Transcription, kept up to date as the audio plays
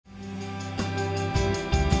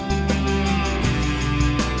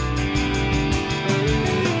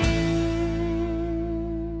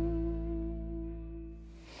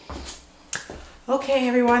Okay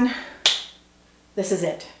everyone, this is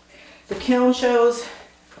it. The kiln shows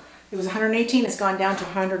it was 118, it's gone down to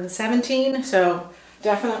 117, so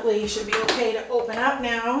definitely should be okay to open up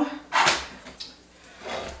now.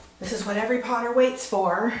 This is what every potter waits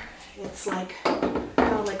for. It's like kind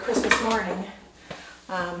of like Christmas morning.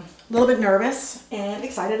 A little bit nervous and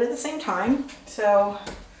excited at the same time, so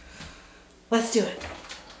let's do it.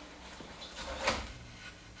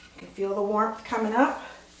 You can feel the warmth coming up.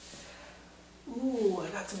 Ooh, I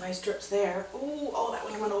got some nice drips there. Ooh, oh, that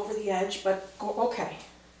one went over the edge, but okay.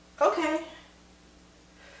 Okay.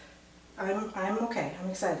 I'm okay. I'm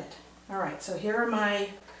excited. All right, so here are my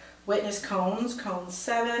witness cones, cone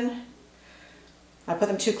 7. I put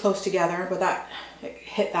them too close together, but that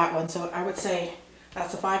hit that one, so I would say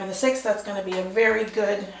that's the 5 and the 6. That's going to be a very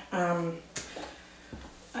good, I'd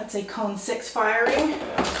say cone 6 firing.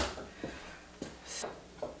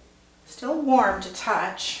 Still warm to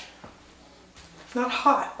touch. Not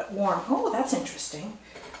hot, but warm. Oh, that's interesting.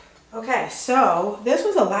 Okay, so this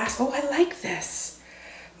was a last, oh, I like this.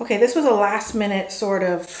 Okay, this was a last minute sort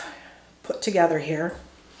of put together here.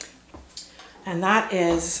 And that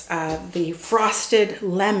is the frosted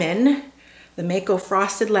lemon, the Mayco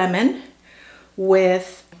frosted lemon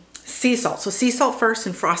with sea salt. So sea salt first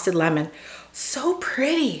and frosted lemon. So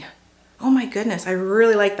pretty. Oh my goodness, I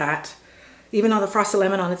really like that. Even though the frosted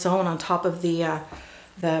lemon on its own on top of the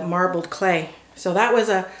marbled clay. So that was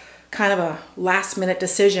a kind of a last minute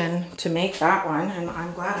decision to make that one, and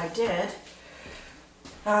I'm glad I did.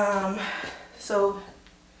 So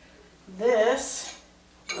this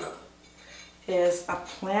is a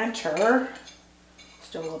planter,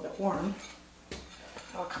 still a little bit warm.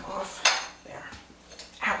 I'll come off there.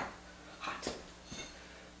 Ow, hot.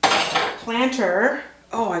 Planter,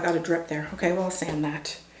 oh, I got a drip there. Okay, well, I'll sand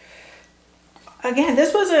that. Again,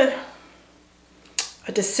 this was a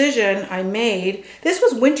decision I made. This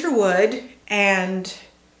was winter wood and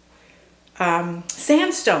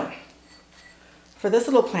sandstone for this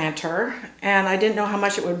little planter, and I didn't know how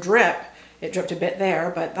much it would drip. It dripped a bit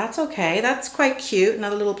there, but that's okay. That's quite cute.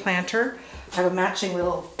 Another little planter. I have a matching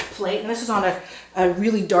little plate, and this is on a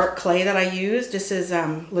really dark clay that I used. This is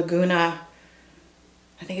Laguna,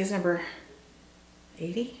 I think it's number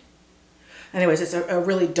 80. Anyways, it's a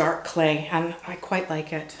really dark clay, and I quite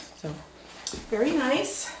like it. So very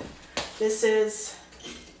nice. This is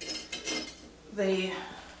the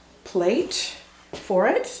plate for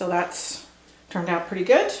it, so that's turned out pretty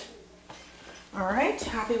good. All right,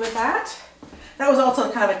 happy with that. That was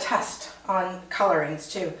also kind of a test on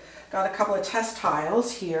colorings too. Got a couple of test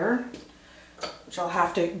tiles here, which I'll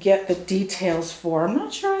have to get the details for. I'm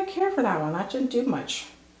not sure I care for that one. That didn't do much.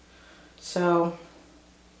 So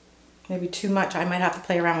maybe too much. I might have to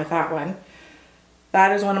play around with that one.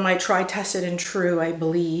 That is one of my try, tested, and true, I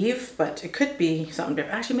believe, but it could be something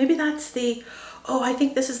different. Actually, maybe that's the, oh, I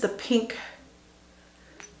think this is the pink,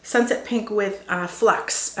 sunset pink with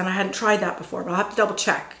flux, and I hadn't tried that before, but I'll have to double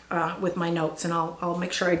check with my notes, and I'll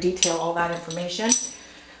make sure I detail all that information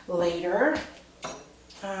later.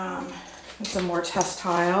 And some more test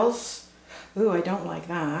tiles. Ooh, I don't like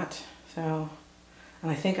that, so, and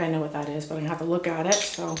I think I know what that is, but I'm gonna have to look at it,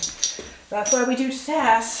 so. That's why we do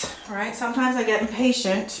tests, right? Sometimes I get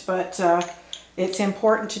impatient, but it's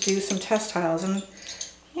important to do some test tiles, and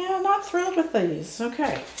yeah, not thrilled with these.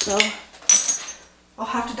 Okay, so I'll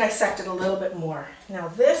have to dissect it a little bit more. Now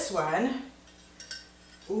this one,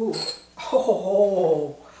 ooh,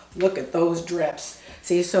 oh, look at those drips.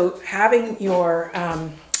 See, so having your,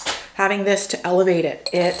 having this to elevate it,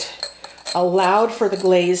 it allowed for the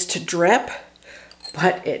glaze to drip,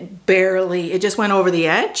 but it barely, it just went over the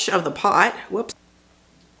edge of the pot. Whoops.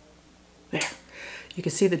 There. You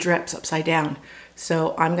can see the drips upside down.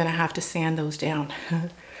 So I'm gonna have to sand those down.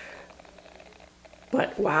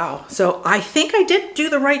 But wow. So I think I did do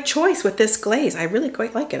the right choice with this glaze. I really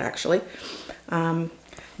quite like it, actually.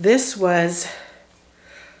 This was,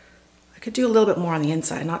 I could do a little bit more on the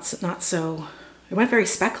inside, not so, it went very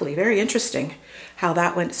speckly, very interesting how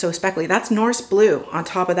that went so speckly. That's Norse blue on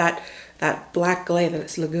top of that black clay,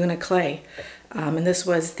 that's Laguna clay. And this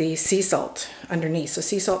was the sea salt underneath. So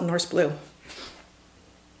sea salt and Norse blue.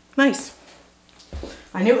 Nice.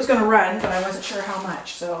 I knew it was gonna run, but I wasn't sure how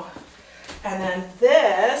much, so. And then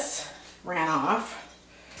this ran off.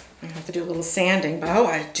 I have to do a little sanding, but oh,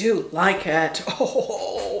 I do like it.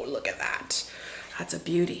 Oh, look at that. That's a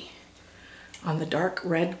beauty. On the dark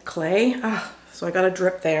red clay. Oh, so I got a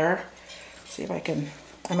drip there. See if I can,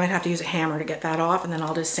 I might have to use a hammer to get that off, and then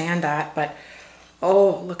I'll just sand that, but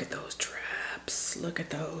oh, look at those drips. Look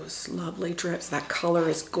at those lovely drips. That color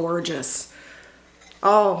is gorgeous.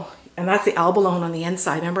 Oh, and that's the abalone on the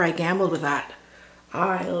inside. Remember, I gambled with that.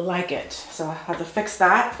 I like it. So I have to fix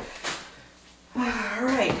that. All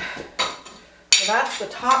right, so that's the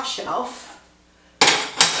top shelf.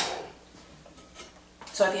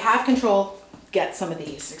 So if you have control, get some of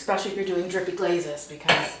these, especially if you're doing drippy glazes,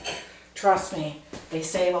 because trust me, they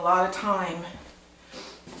save a lot of time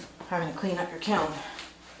having to clean up your kiln.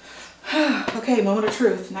 Okay, moment of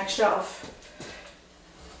truth, next shelf.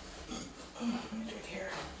 Let me do it here.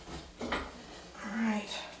 All right.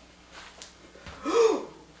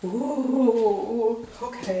 Ooh,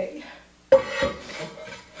 okay.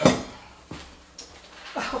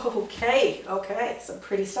 Okay, some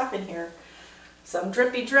pretty stuff in here. Some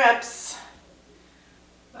drippy drips.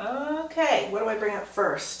 Okay, what do I bring up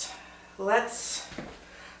first? Let's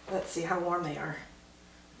see how warm they are.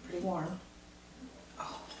 Pretty warm.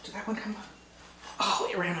 Oh, did that one come off? Oh,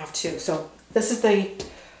 it ran off too. So this is the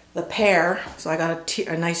pear. So I got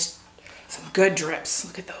a nice, some good drips.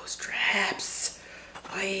 Look at those drips.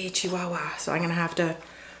 Ay, chihuahua. So I'm gonna have to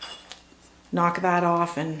knock that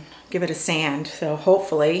off and give it a sand. So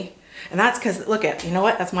hopefully, and that's because, look at, you know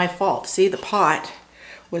what? That's my fault. See, the pot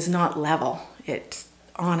was not level. It's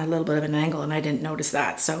on a little bit of an angle and I didn't notice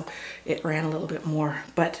that. So it ran a little bit more,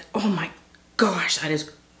 but oh my gosh, that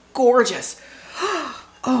is gorgeous. Oh,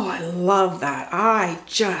 I love that. I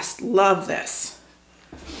just love this.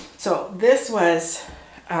 So this was,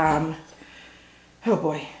 oh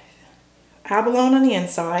boy, abalone on the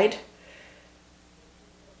inside.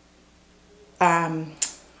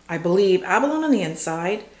 I believe abalone on the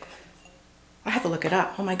inside. I have to look it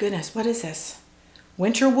up. Oh my goodness, what is this?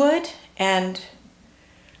 Winterwood and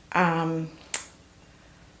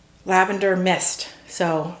lavender mist.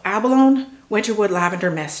 So abalone, winterwood,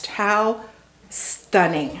 lavender mist. How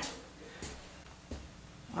stunning.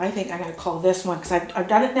 I think I'm going to call this one, because I've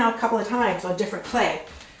done it now a couple of times on different clay.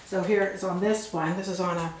 So here is on this one. This is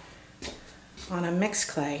on a mixed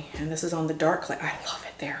clay, and this is on the dark clay. I love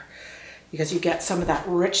it there, because you get some of that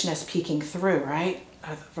richness peeking through, right,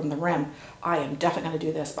 from the rim. I am definitely going to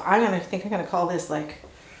do this, but I'm going to call this like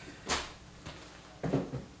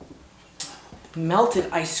melted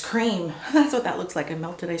ice cream. That's what that looks like, a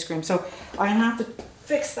melted ice cream. So I'm going to have to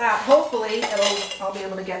fix that. Hopefully I'll be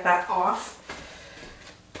able to get that off.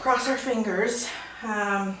 Cross our fingers.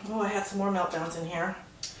 Oh, I had some more meltdowns in here.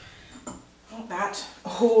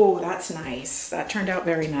 Oh, that's nice. That turned out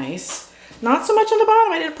very nice. Not so much on the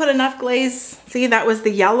bottom. I didn't put enough glaze. See, that was the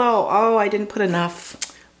yellow. Oh, I didn't put enough.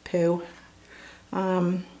 Poo.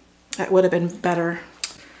 That would have been better.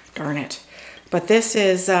 Darn it. But this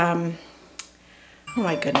is, oh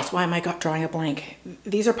my goodness, why am I drawing a blank?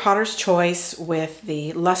 These are Potter's Choice with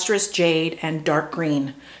the lustrous jade and dark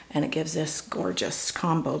green. And it gives this gorgeous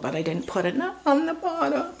combo, but I didn't put enough on the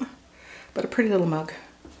bottom. But a pretty little mug.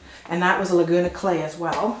 And that was a Laguna clay as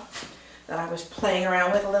well that I was playing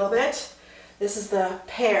around with a little bit. This is the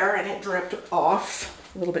pear, and it dripped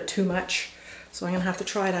off a little bit too much. So I'm gonna have to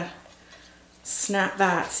try to snap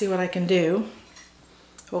that, see what I can do.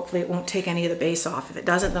 Hopefully it won't take any of the base off. If it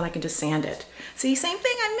doesn't, then I can just sand it. See, same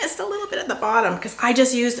thing, I missed a little bit at the bottom because I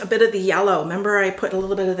just used a bit of the yellow. Remember I put a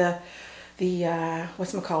little bit of the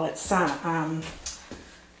whatchamacallit,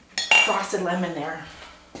 frosted lemon there.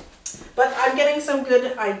 But I'm getting some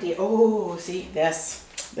good idea. Oh, see this.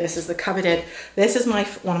 This is the coveted. This is one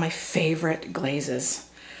of my favorite glazes.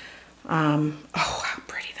 Oh, how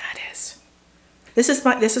pretty that is. This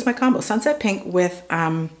is my combo. Sunset pink with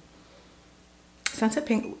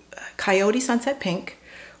Coyote sunset pink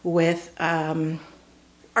with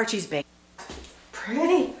Archie's base.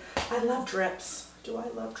 Pretty. I love drips. Do I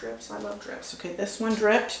love drips? I love drips. Okay, this one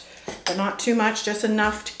dripped, but not too much, just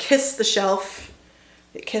enough to kiss the shelf.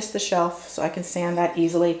 It kissed the shelf, so I can sand that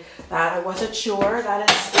easily. That I wasn't sure.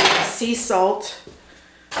 That is the sea salt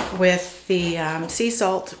with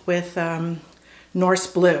Norse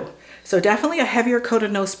blue. So definitely a heavier coat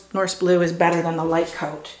of Norse blue is better than the light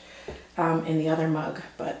coat in the other mug.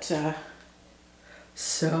 But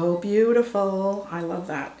so beautiful. I love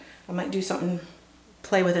that. I might do something,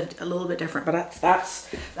 play with it a little bit different, but that's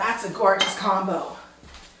a gorgeous combo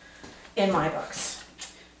in my books.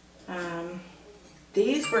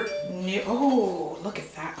 These were new. Oh, look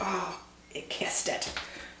at that. Oh, it kissed it.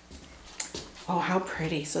 Oh, how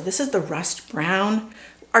pretty. So this is the rust brown,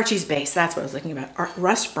 Archie's base. That's what I was looking about.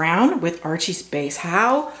 Rust brown with Archie's base.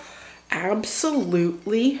 How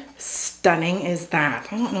absolutely stunning is that?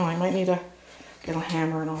 I don't know. I might need to get a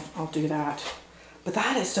hammer and I'll do that. But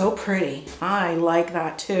that is so pretty. I like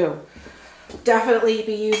that too. Definitely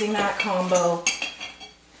be using that combo,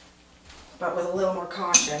 but with a little more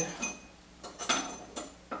caution.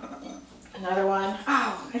 Another one.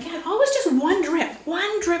 Oh, again, always just one drip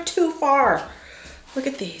too far. Look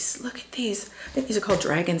at these, look at these. I think these are called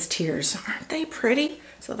dragon's tears. Aren't they pretty?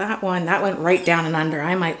 So that went right down and under.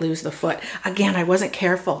 I might lose the foot. Again, I wasn't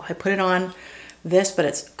careful. I put it on this, but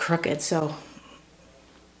it's crooked, so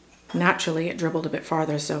naturally it dribbled a bit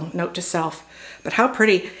farther, so note to self. But how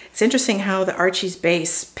pretty. It's interesting how the Archie's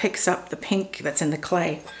base picks up the pink that's in the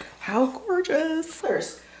clay. How gorgeous.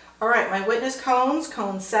 All right, my witness cones,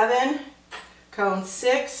 cone 7, cone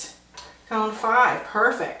 6, cone 5.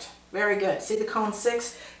 Perfect. Very good. See the cone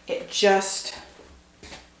 6? It just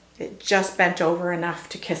bent over enough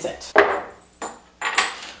to kiss it.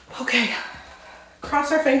 Okay,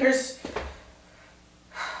 cross our fingers.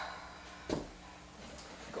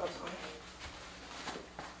 Gloves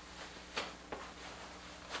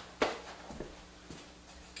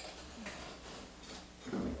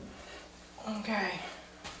on. Okay.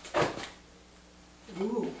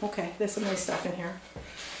 Ooh, okay, there's some nice stuff in here.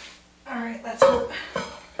 All right, let's hope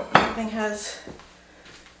everything has,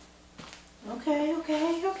 okay.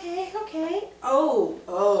 Oh,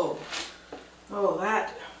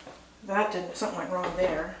 that didn't, something went wrong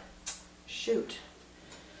there. Shoot,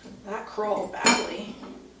 that crawled badly.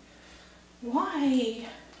 Why?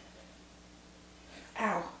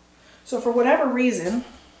 Ow. So for whatever reason,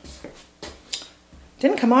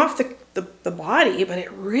 didn't come off the body, but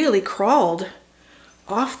it really crawled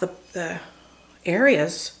off the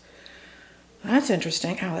areas. That's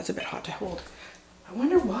interesting. Oh, that's a bit hot to hold. I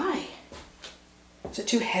wonder why. Is it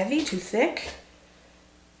too heavy, too thick?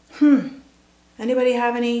 Anybody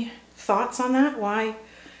have any thoughts on that? Why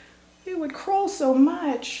it would crawl so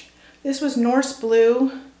much? This was Norse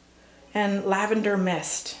blue and lavender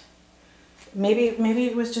mist. Maybe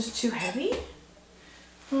it was just too heavy?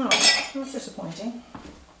 Oh, that's disappointing.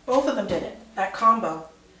 Both of them did it, that combo.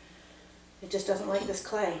 It just doesn't like this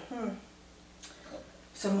clay.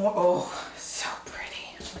 Some more, oh, so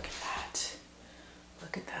pretty. Look at that.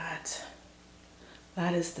 Look at that.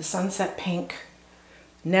 That is the sunset pink.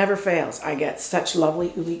 Never fails. I get such lovely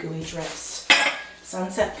ooey gooey drips.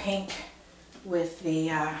 Sunset pink with the,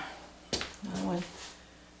 another one.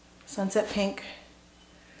 Sunset pink.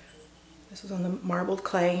 This was on the marbled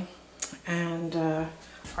clay. And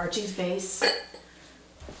Archie's base.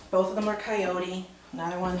 Both of them are Coyote.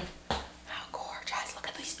 Another one. How gorgeous. Look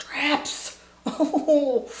at these drips.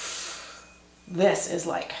 Oh, this is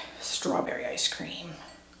like strawberry ice cream.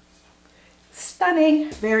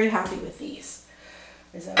 Stunning. Very happy with these.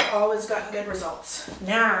 Because I've always gotten good results.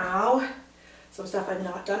 Now, some stuff I've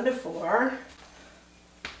not done before.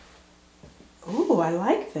 Ooh, I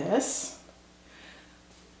like this.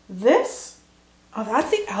 This, oh,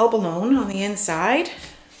 that's the abalone on the inside.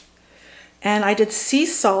 And I did sea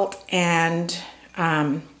salt and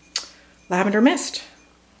lavender mist.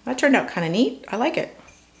 That turned out kind of neat. I like it.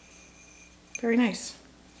 Very nice.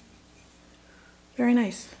 Very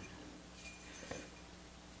nice.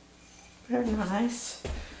 Very nice.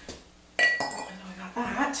 And then we got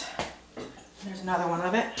that. There's another one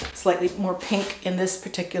of it. Slightly more pink in this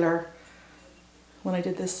particular, when I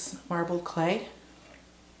did this marbled clay.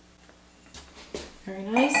 Very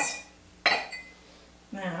nice.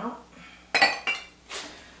 Now,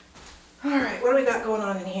 all right, what do we got going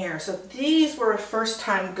on in here? So these were a first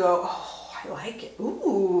time go. Oh, I like it.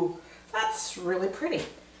 Ooh, that's really pretty.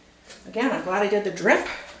 Again, I'm glad I did the drip.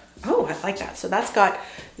 Oh, I like that. So that's got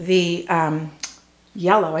the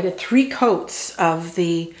yellow. I did 3 coats of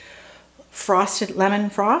the frosted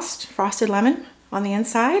lemon on the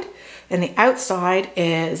inside. And the outside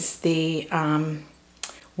is the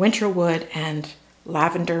winter wood and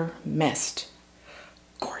lavender mist.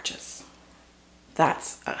 Gorgeous.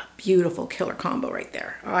 That's a beautiful killer combo right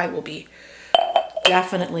there. I will be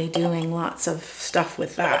definitely doing lots of stuff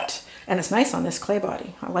with that. And it's nice on this clay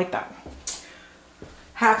body. I like that.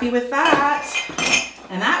 Happy with that.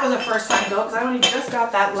 And that was a first time go because I only just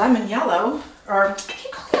got that lemon yellow, or I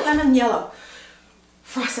keep calling it lemon yellow,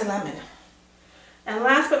 frosted lemon. And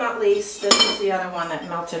last but not least, this is the other one that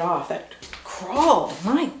melted off, that crawled.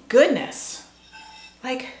 My goodness.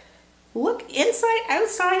 Like, look inside,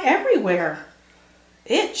 outside, everywhere.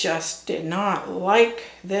 It just did not like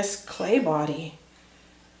this clay body.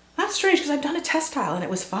 That's strange because I've done a test tile and it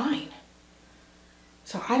was fine.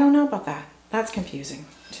 So I don't know about that. That's confusing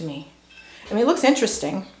to me. I mean, it looks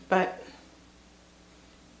interesting, but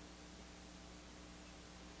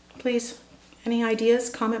please, any ideas?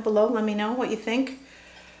 Comment below. Let me know what you think.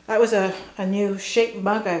 That was a new shape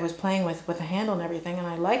mug I was playing with a handle and everything, and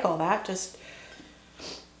I like all that. Just,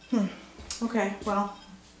 okay, well,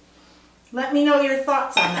 let me know your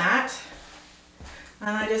thoughts on that.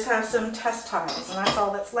 And I just have some test tiles, and that's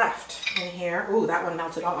all that's left in here. Ooh, that one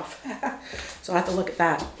melted off. So I have to look at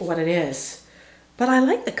that, what it is. But I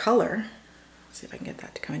like the color. Let's see if I can get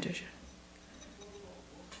that to come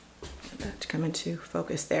into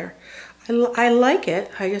focus there. I like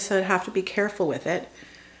it. I guess I'd have to be careful with it.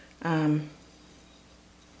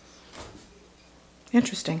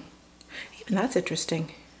 Interesting. Even that's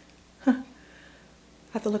interesting. Huh.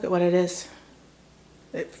 I have to look at what it is.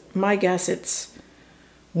 My guess it's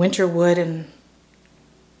winter wood and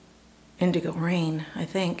indigo rain, I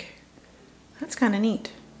think. That's kind of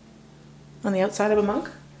neat. On the outside of a monk.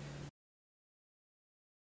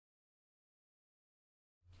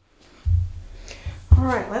 All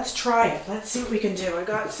right, let's try it. Let's see what we can do. I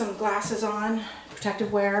got some glasses on,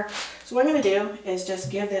 protective wear. So what I'm gonna do is just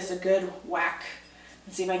give this a good whack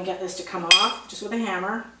and see if I can get this to come off just with a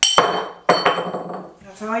hammer.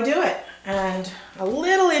 That's how I do it. And a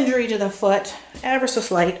little injury to the foot, ever so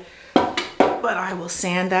slight, but I will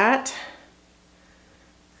sand that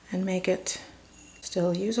and make it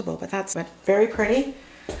still usable. But that's very pretty.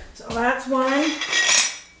 So that's one.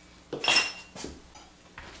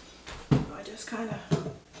 I just kind of,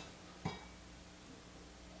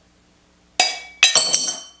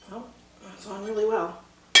 oh, that's on really well.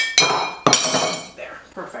 There,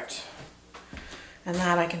 perfect. And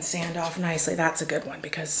that I can sand off nicely. That's a good one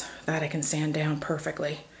because that I can sand down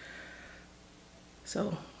perfectly.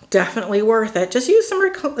 So definitely worth it. Just use some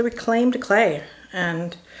reclaimed clay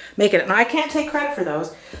and make it. And I can't take credit for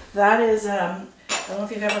those. That is, I don't know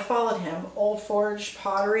if you've ever followed him, Old Forge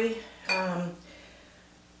Pottery.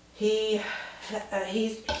 He's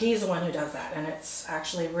the one who does that, and it's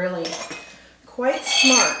actually really quite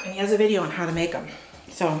smart. And he has a video on how to make them.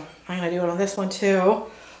 So I'm gonna do it on this one too.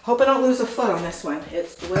 Hope I don't lose a foot on this one.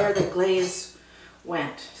 It's where the glaze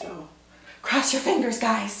went. So cross your fingers,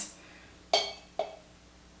 guys.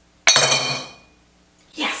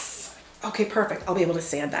 Yes. Okay, perfect. I'll be able to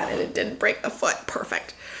sand that and it didn't break the foot.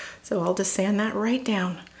 Perfect. So I'll just sand that right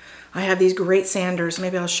down. I have these great sanders.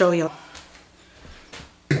 Maybe I'll show you.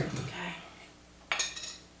 Okay.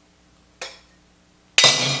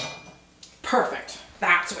 Perfect.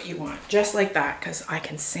 That's what you want. Just like that, because I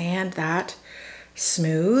can sand that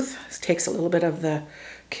smooth. It takes a little bit of the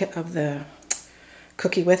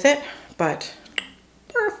cookie with it, but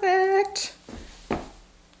perfect.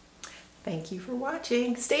 Thank you for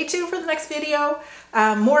watching. Stay tuned for the next video.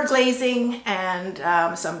 More glazing and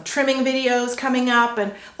some trimming videos coming up.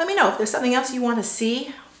 And let me know if there's something else you want to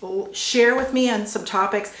see. Share with me on some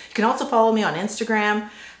topics. You can also follow me on Instagram.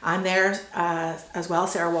 I'm there as well,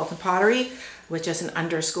 Sarah Walton Pottery, with just an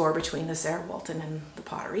underscore between the Sarah Walton and the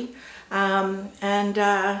Pottery.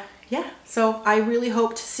 Yeah, so I really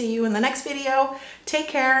hope to see you in the next video. Take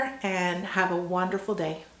care and have a wonderful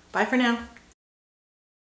day. Bye for now.